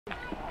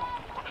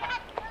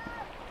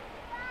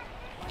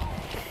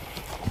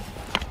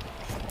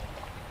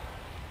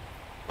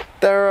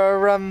There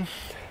are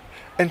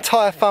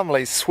entire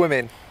families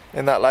swimming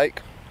in that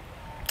lake,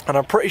 and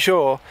I'm pretty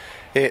sure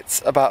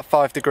it's about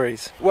 5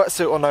 degrees.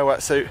 Wetsuit or no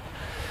wetsuit?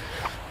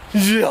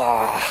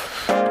 Yeah.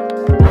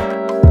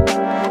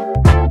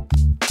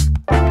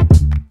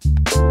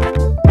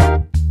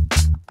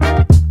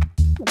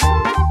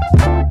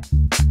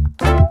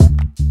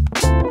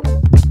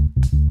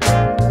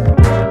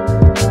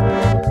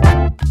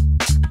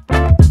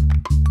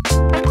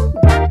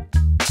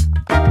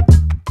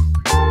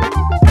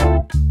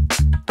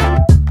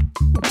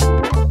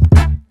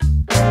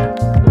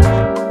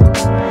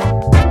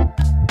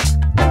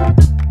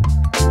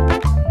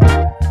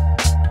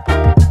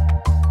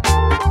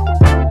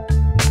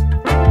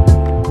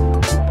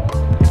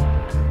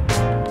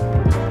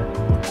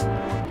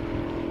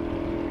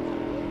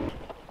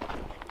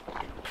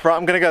 Right,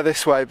 I'm gonna go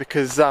this way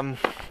because, well,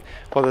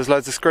 there's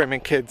loads of screaming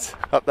kids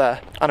up there.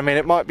 And I mean,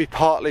 it might be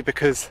partly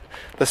because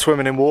they're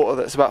swimming in water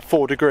that's about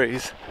 4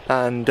 degrees.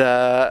 And,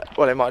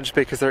 well, it might just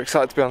be because they're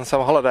excited to be on the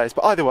summer holidays.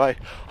 But either way,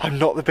 I'm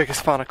not the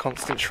biggest fan of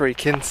constant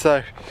shrieking.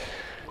 So,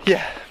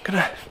 yeah,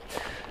 I'm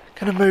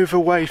gonna move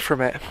away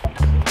from it.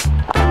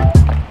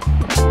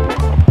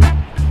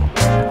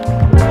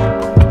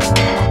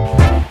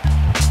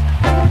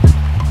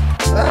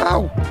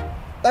 Ow!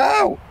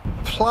 Ow!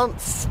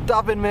 Plant's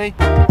stabbing me.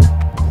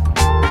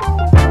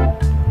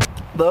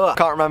 I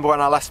can't remember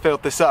when I last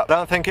filled this up. I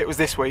don't think it was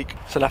this week,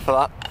 so enough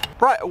of that.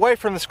 Right, away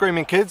from the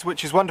screaming kids,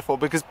 which is wonderful,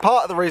 because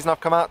part of the reason I've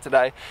come out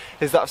today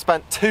is that I've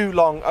spent too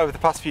long over the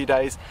past few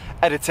days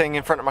editing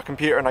in front of my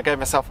computer and I gave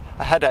myself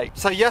a headache.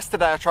 So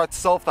yesterday I tried to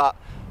solve that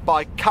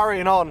by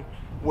carrying on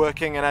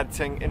working and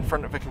editing in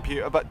front of a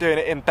computer, but doing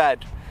it in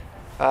bed,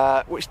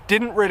 which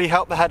didn't really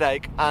help the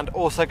headache and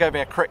also gave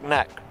me a crick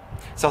neck.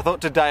 So I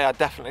thought today I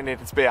definitely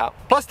needed to be out.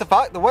 Plus the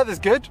fact the weather's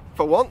good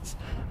for once,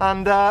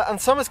 and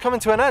summer's coming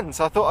to an end,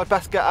 so I thought I'd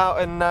best get out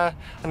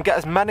and get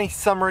as many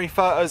summery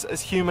photos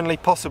as humanly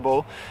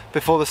possible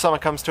before the summer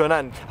comes to an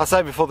end. I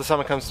say before the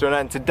summer comes to an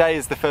end. Today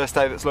is the first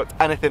day that's looked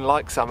anything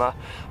like summer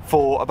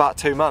for about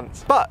 2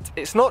 months. But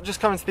it's not just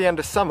coming to the end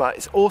of summer,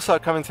 it's also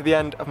coming to the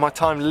end of my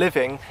time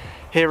living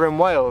here in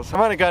Wales.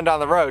 I'm only going down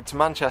the road to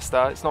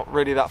Manchester, it's not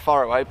really that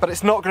far away, but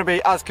it's not going to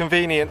be as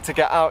convenient to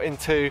get out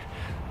into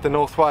the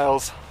North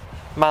Wales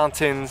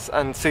mountains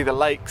and see the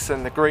lakes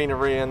and the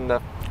greenery and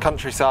the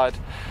countryside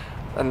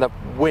and the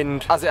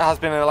wind as it has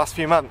been in the last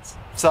few months.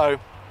 So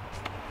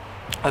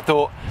I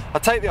thought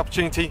I'd take the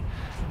opportunity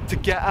to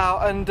get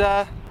out and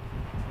I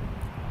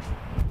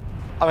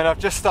mean, I've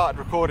just started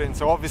recording,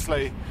 so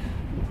obviously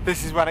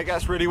this is when it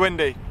gets really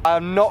windy. I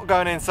am not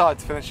going inside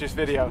to finish this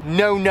video.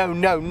 No, no,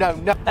 no, no,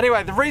 no.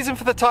 Anyway, the reason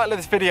for the title of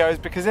this video is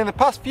because in the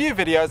past few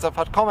videos I've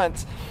had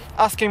comments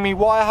asking me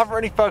why I haven't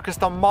really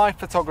focused on my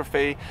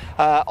photography,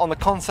 on the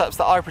concepts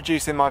that I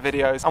produce in my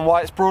videos, and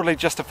why it's broadly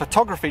just a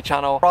photography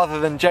channel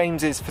rather than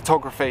James's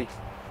photography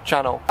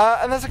channel.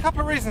 And there's a couple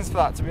of reasons for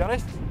that, to be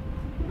honest.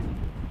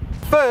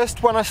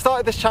 First, when I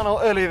started this channel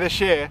earlier this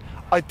year,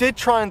 I did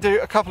try and do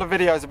a couple of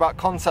videos about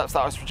concepts that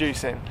I was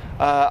producing.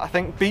 I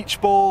think beach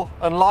ball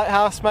and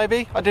lighthouse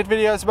maybe I did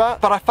videos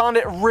about, but I found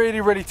it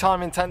really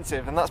time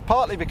intensive, and that's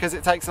partly because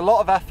it takes a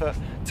lot of effort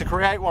to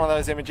create one of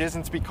those images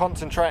and to be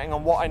concentrating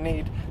on what I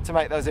need to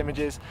make those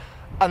images,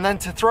 and then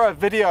to throw a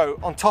video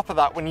on top of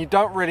that when you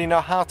don't really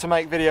know how to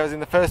make videos in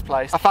the first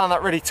place. I found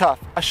that really tough.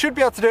 I should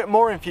be able to do it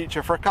more in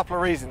future for a couple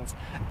of reasons.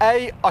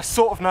 A, I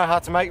sort of know how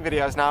to make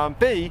videos now, and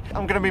B,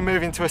 I'm going to be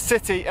moving to a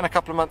city in a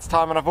couple of months'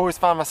 time, and I've always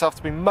found myself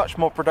to be much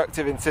more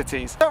productive in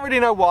cities. Don't really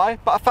know why,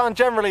 but I found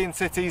generally in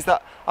cities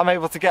that I'm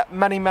able to get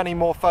many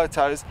more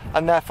photos,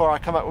 and therefore I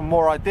come up with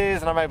more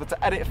ideas and I'm able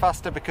to edit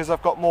faster because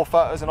I've got more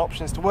photos and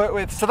options to work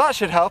with. So that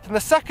should help. And the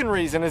second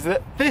reason is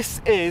that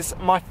this is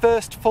my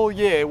first full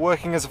year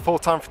working as a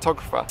full-time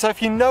photographer. So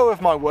if you know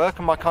of my work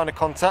and my kind of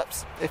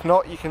concepts, if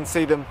not, you can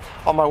see them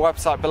on my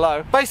website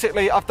below.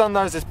 Basically, I've done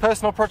those as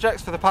personal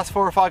projects for the past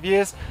 4 or 5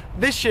 years.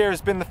 This year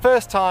has been the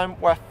first time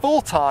where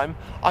full-time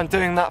I'm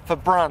doing that for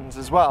brands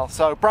as well.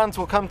 So brands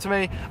will come to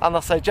me and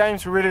they'll say,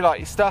 James, we really like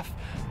your stuff.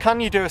 Can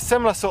you do a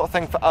similar sort of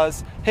thing for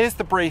us? Here's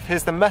the brief,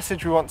 here's the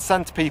message we want to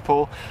send to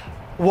people.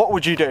 What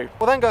would you do?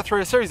 We'll then go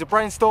through a series of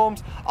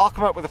brainstorms. I'll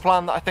come up with a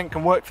plan that I think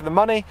can work for the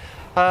money,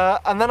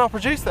 and then I'll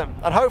produce them.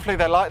 And hopefully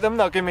they like them,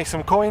 they'll give me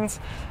some coins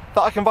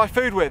that I can buy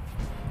food with.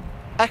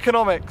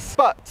 Economics.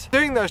 But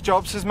doing those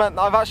jobs has meant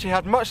that I've actually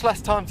had much less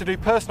time to do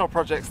personal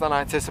projects than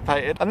I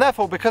anticipated, and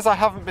therefore because I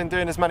haven't been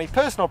doing as many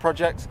personal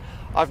projects,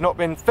 I've not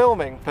been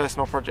filming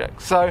personal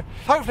projects. So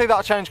hopefully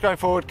that'll change going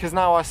forward, because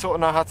now I sort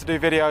of know how to do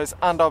videos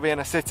and I'll be in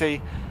a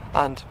city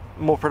and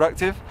more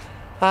productive.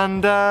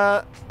 And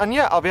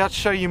yeah, I'll be able to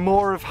show you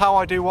more of how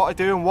I do what I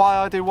do and why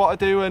I do what I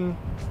do, and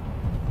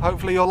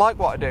hopefully you'll like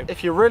what I do.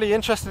 If you're really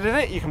interested in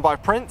it, you can buy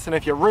prints, and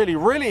if you're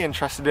really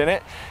interested in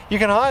it, you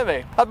can hire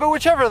me. But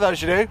whichever of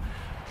those you do,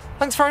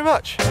 thanks very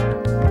much.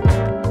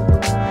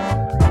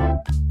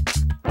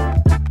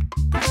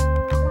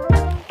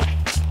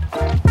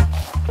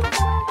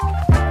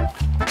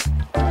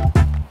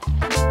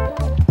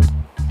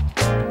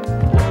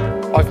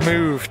 I've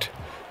moved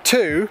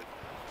to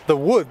the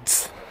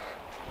woods.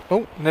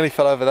 Oh, nearly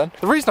fell over then.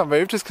 The reason I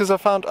moved is because I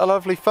found a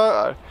lovely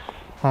photo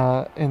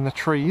in the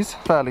trees.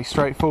 Fairly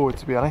straightforward,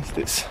 to be honest.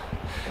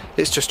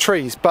 It's just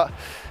trees, but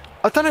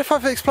I don't know if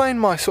I've explained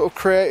my sort of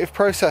creative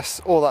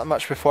process all that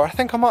much before. I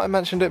think I might have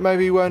mentioned it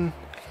maybe when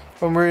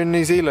we were in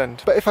New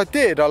Zealand. But if I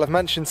did, I'll have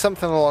mentioned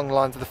something along the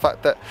lines of the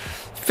fact that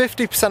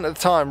 50% of the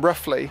time,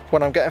 roughly,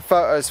 when I'm getting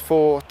photos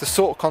for the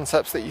sort of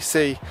concepts that you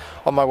see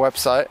on my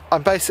website,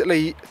 I'm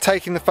basically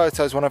taking the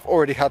photos when I've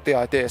already had the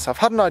idea. So I've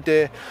had an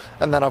idea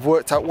and then I've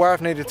worked out where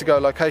I've needed to go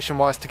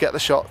location-wise to get the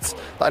shots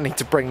that I need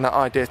to bring that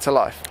idea to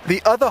life.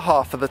 The other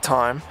half of the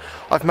time,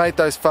 I've made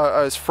those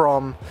photos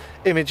from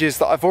images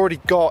that I've already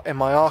got in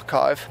my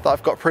archive that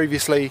I've got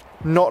previously,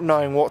 not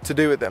knowing what to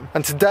do with them.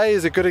 And today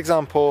is a good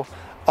example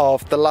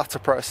of the latter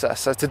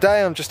process. So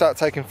today I'm just out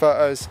taking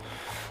photos,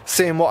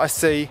 seeing what I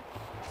see,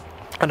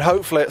 and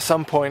hopefully at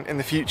some point in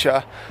the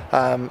future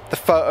the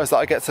photos that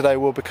I get today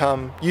will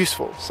become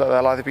useful. So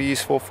they'll either be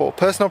useful for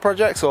personal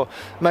projects or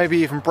maybe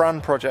even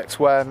brand projects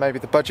where maybe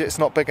the budget's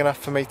not big enough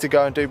for me to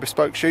go and do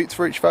bespoke shoots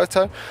for each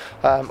photo.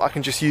 I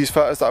can just use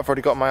photos that I've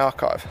already got in my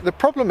archive. The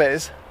problem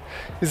is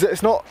that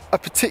it's not a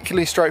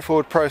particularly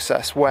straightforward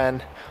process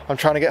when I'm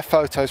trying to get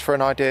photos for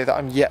an idea that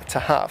I'm yet to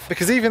have.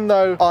 Because even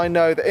though I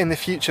know that in the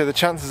future the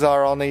chances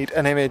are I'll need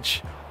an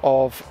image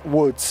of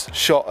woods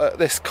shot at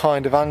this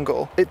kind of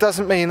angle, it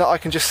doesn't mean that I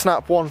can just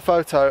snap one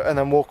photo and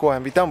then walk away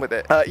and be done with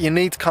it. You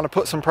need to kind of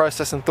put some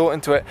process and thought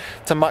into it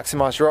to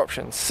maximize your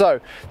options. So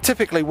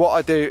typically what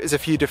I do is a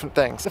few different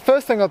things. The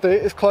first thing I'll do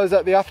is close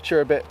out the aperture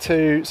a bit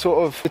to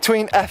sort of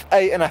between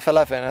f8 and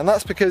f11, and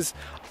that's because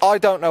I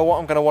don't know what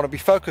I'm going to want to be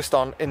focused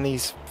on in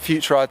these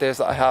future ideas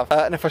that I have.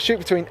 And if I shoot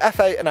between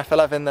f8 and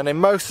f11, then in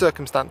most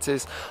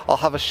circumstances I'll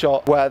have a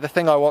shot where the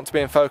thing I want to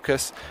be in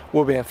focus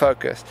will be in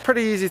focus.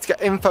 Pretty easy to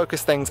get in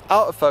focus things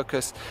out of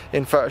focus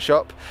in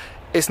Photoshop.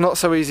 It's not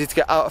so easy to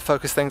get out of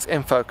focus things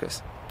in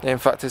focus. In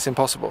fact, it's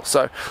impossible.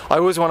 So I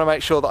always want to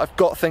make sure that I've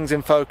got things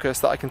in focus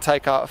that I can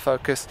take out of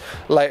focus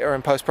later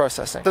in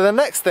post-processing. So the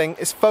next thing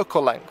is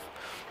focal length.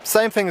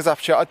 Same thing as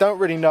aperture. I don't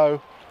really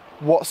know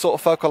what sort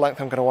of focal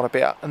length I'm going to want to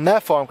be at, and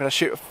therefore I'm going to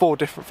shoot at 4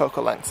 different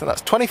focal lengths, and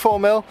that's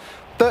 24mm,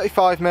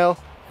 35mm,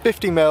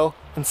 50mm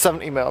and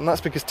 70mm, and that's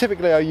because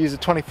typically I use a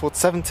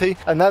 24-70,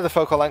 and they're the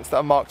focal lengths that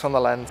are marked on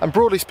the lens. And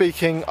broadly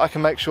speaking, I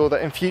can make sure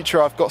that in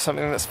future I've got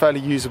something that's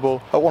fairly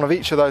usable at one of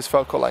each of those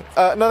focal lengths.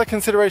 Another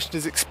consideration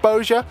is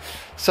exposure.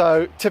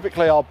 So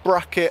typically I'll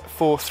bracket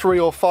for 3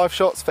 or 5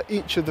 shots for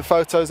each of the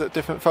photos at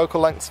different focal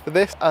lengths for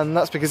this, and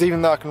that's because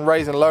even though I can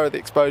raise and lower the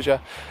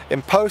exposure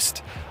in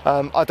post,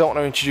 I don't want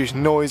to introduce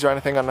noise or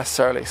anything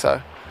unnecessarily,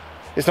 so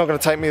it's not going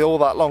to take me all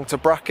that long to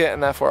bracket,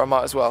 and therefore I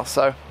might as well.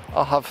 So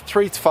I'll have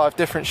 3 to 5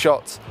 different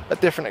shots at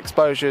different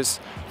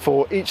exposures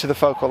for each of the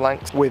focal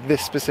lengths with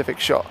this specific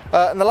shot.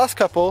 And the last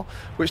couple,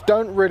 which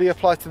don't really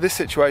apply to this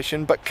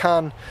situation but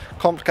can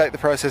complicate the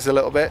process a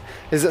little bit,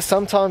 is that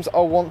sometimes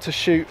I'll want to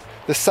shoot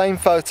the same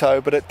photo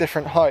but at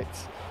different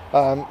heights.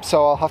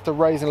 So I'll have to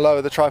raise and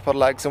lower the tripod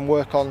legs and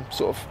work on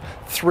sort of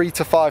 3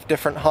 to 5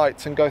 different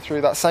heights and go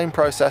through that same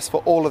process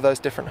for all of those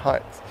different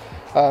heights.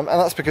 And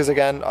that's because,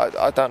 again,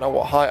 I don't know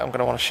what height I'm going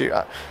to want to shoot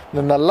at. And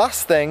then the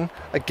last thing,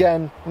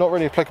 again, not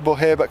really applicable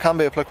here, but can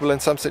be applicable in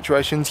some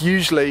situations,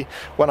 usually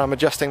when I'm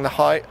adjusting the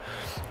height,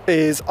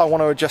 is I want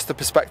to adjust the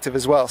perspective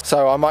as well.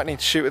 So I might need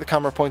to shoot with the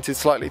camera pointed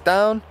slightly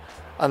down,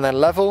 and then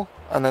level,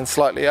 and then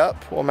slightly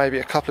up, or maybe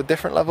a couple of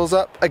different levels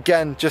up.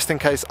 Again, just in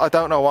case I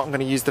don't know what I'm going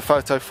to use the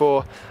photo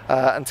for,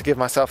 and to give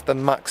myself the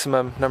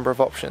maximum number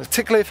of options.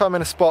 Particularly if I'm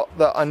in a spot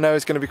that I know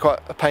is going to be quite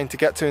a pain to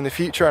get to in the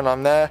future, and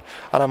I'm there,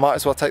 and I might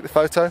as well take the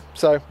photo.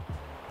 So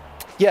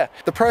yeah,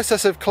 the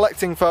process of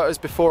collecting photos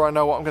before I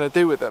know what I'm going to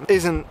do with them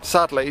isn't,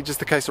 sadly,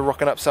 just a case of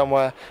rocking up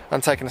somewhere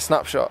and taking a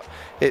snapshot.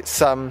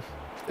 It's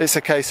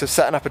a case of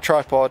setting up a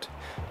tripod,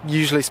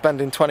 usually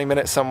spending 20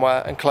 minutes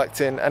somewhere and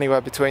collecting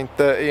anywhere between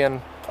 30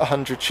 and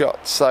 100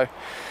 shots. So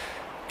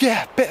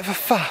yeah, bit of a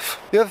faff.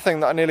 The other thing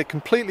that I nearly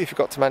completely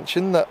forgot to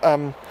mention that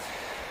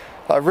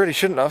I really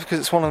shouldn't have, because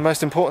it's one of the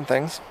most important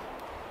things.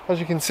 As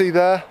you can see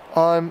there,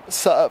 I'm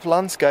set up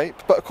landscape,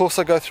 but of course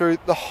I go through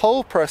the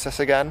whole process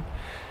again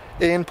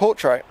in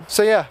portrait.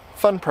 So yeah,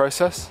 fun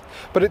process,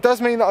 but it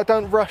does mean that I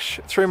don't rush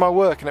through my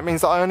work, and it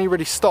means that I only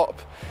really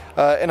stop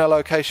in a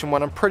location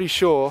when I'm pretty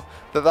sure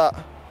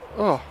that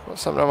oh,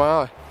 what's something on my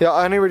eye? Yeah,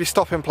 I only really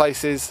stop in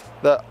places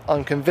that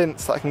I'm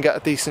convinced that I can get a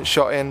decent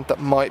shot in that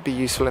might be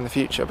useful in the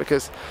future,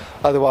 because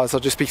otherwise I'll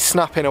just be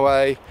snapping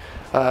away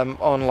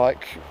on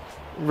like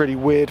really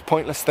weird,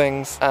 pointless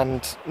things,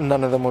 and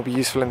none of them will be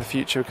useful in the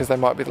future because they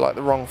might be like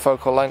the wrong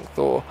focal length,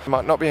 or they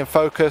might not be in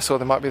focus, or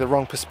they might be the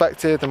wrong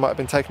perspective, they might have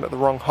been taken at the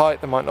wrong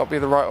height, they might not be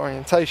the right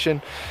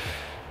orientation.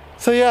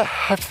 So yeah, I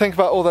have to think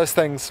about all those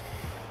things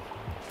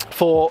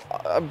for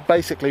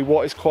basically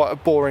what is quite a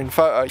boring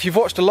photo. If you've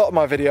watched a lot of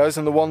my videos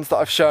and the ones that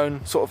I've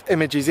shown sort of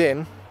images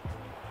in,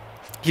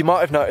 you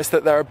might have noticed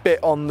that they're a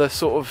bit on the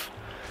sort of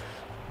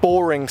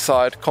boring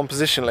side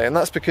compositionally, and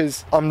that's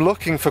because I'm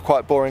looking for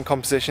quite boring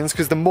compositions,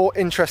 because the more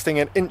interesting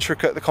and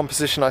intricate the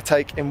composition I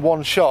take in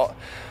one shot,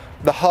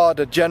 the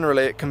harder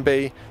generally it can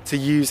be to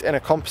use in a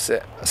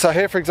composite. So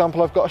here, for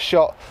example, I've got a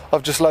shot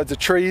of just loads of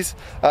trees,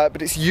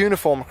 but it's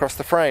uniform across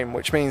the frame,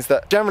 which means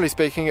that generally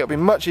speaking it'll be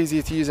much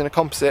easier to use in a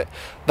composite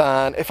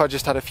than if I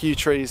just had a few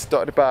trees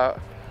dotted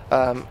about.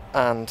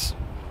 And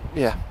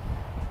yeah,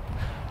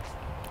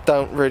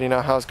 don't really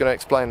know how I was going to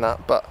explain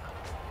that, but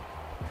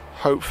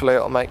hopefully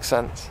it'll make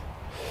sense.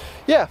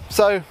 Yeah,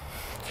 so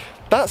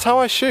that's how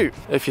I shoot.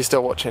 If you're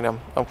still watching,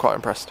 I'm quite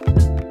impressed.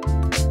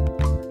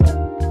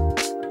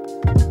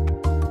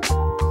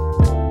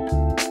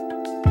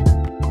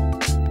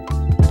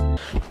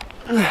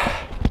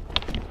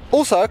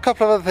 Also, a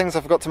couple of other things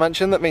I forgot to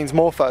mention that means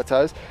more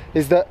photos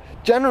is that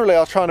generally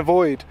I'll try and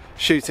avoid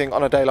shooting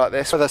on a day like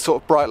this where there's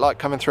sort of bright light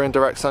coming through in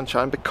direct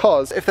sunshine,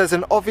 because if there's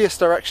an obvious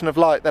direction of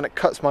light then it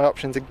cuts my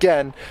options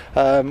again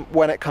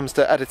when it comes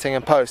to editing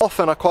and post.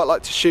 Often I quite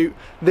like to shoot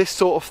this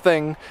sort of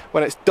thing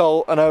when it's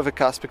dull and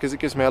overcast, because it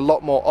gives me a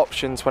lot more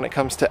options when it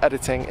comes to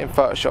editing in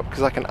Photoshop,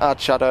 because I can add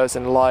shadows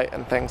and light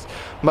and things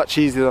much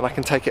easier than I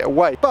can take it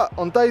away. But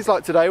on days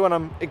like today when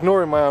I'm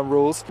ignoring my own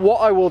rules, what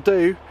I will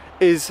do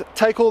is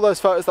take all those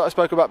photos that I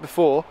spoke about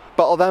before,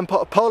 but I'll then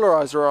put a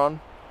polarizer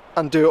on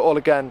and do it all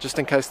again, just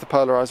in case the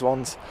polarized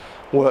ones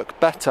work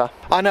better.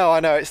 I know,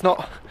 it's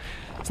not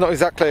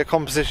exactly a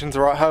composition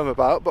to write home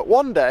about, but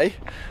one day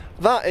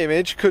that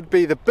image could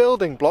be the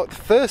building block, the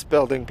first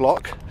building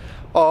block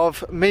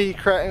of me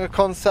creating a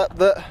concept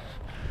that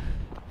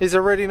is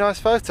a really nice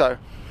photo.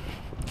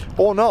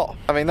 Or not.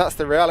 I mean, that's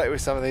the reality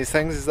with some of these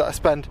things, is that I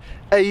spend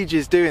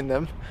ages doing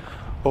them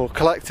or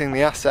collecting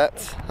the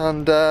assets,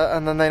 and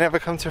then they never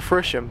come to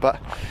fruition. But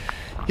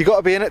you got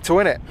to be in it to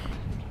win it.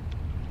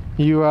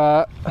 You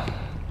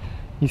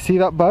see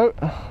that boat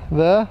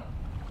there?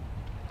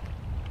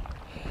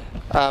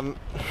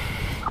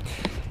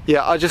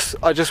 Yeah, I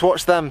just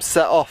watched them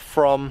set off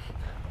from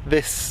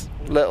this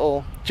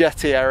little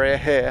jetty area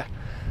here,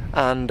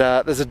 and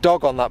there's a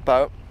dog on that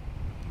boat,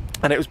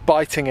 and it was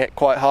biting it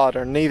quite hard,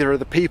 and neither of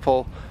the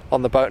people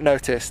on the boat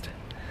noticed.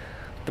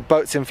 The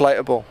boat's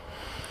inflatable.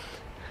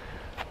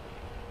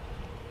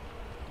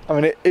 I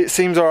mean, it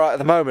seems alright at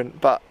the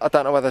moment, but I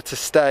don't know whether to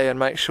stay and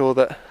make sure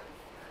that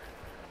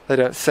they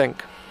don't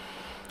sink.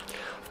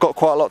 I've got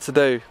quite a lot to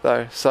do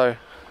though, so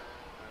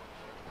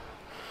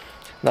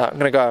no, I'm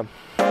gonna go home.